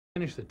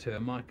Finished the tour,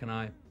 Mike and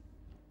I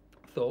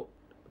thought,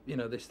 you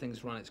know, this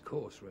thing's run its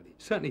course, really.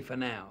 Certainly for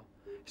now.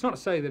 It's not to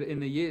say that in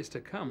the years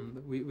to come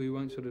that we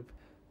won't sort of,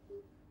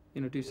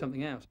 you know, do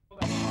something else.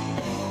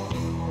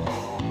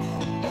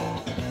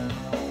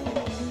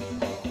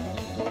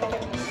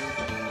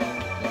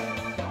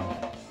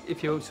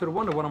 If you sort of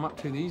wonder what I'm up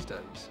to these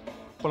days,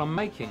 well, I'm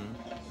making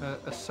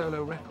a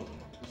solo record.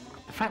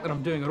 The fact that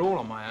I'm doing it all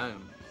on my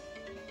own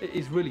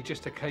is really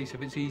just a case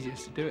of it's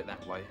easiest to do it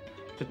that way.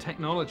 The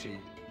technology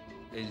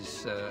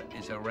is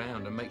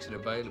around and makes it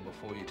available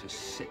for you to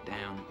sit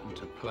down and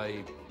to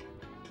play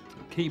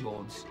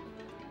keyboards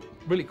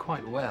really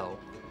quite well.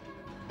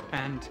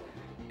 And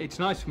it's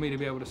nice for me to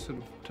be able to sort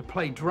of to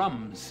play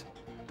drums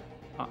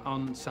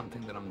on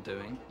something that I'm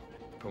doing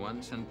for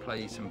once, and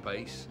play some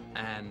bass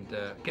and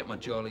get my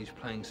jollies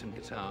playing some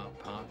guitar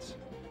parts.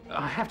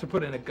 I have to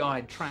put in a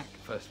guide track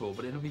first of all,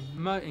 but it'll be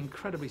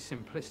incredibly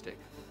simplistic.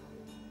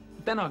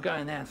 Then I'll go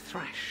in there and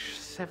thrash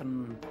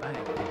 7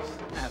 bangs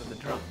out of the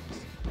drums.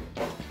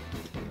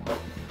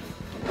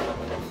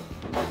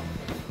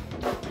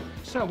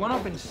 So when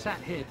I've been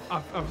sat here,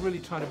 I've really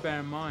tried to bear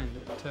in mind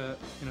that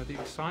you know, the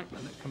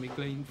excitement that can be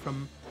gleaned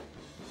from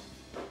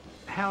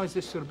how is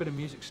this sort of bit of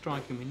music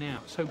striking me now.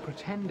 So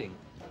pretending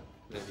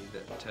really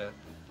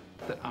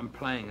that I'm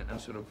playing and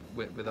sort of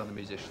with other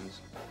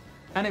musicians,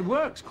 and it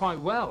works quite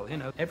well. You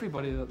know,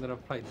 everybody that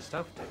I've played the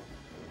stuff to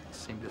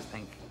seem to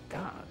think,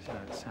 God, you know,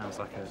 it sounds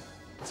like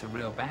it's a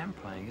real band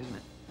playing, isn't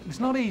it? It's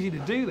not easy to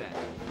do that.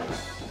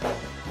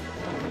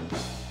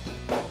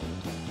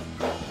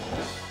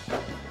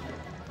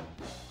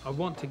 I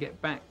want to get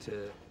back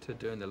to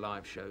doing the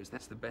live shows.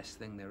 That's the best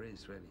thing there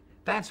is, really.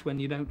 That's when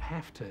you don't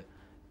have to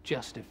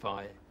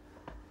justify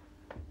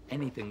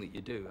anything that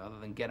you do other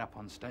than get up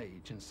on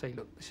stage and say,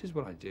 look, this is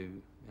what I do,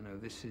 you know,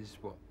 this is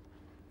what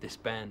this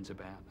band's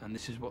about, and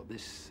this is what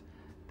this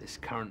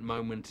current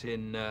moment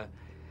in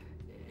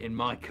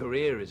my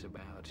career is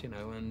about, you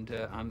know, and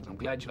I'm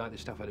glad you like the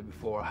stuff I did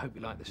before. I hope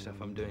you like the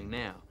stuff I'm doing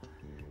now.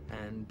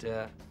 And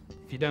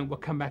if you don't, well,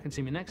 come back and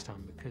see me next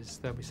time, because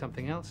there'll be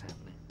something else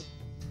happening.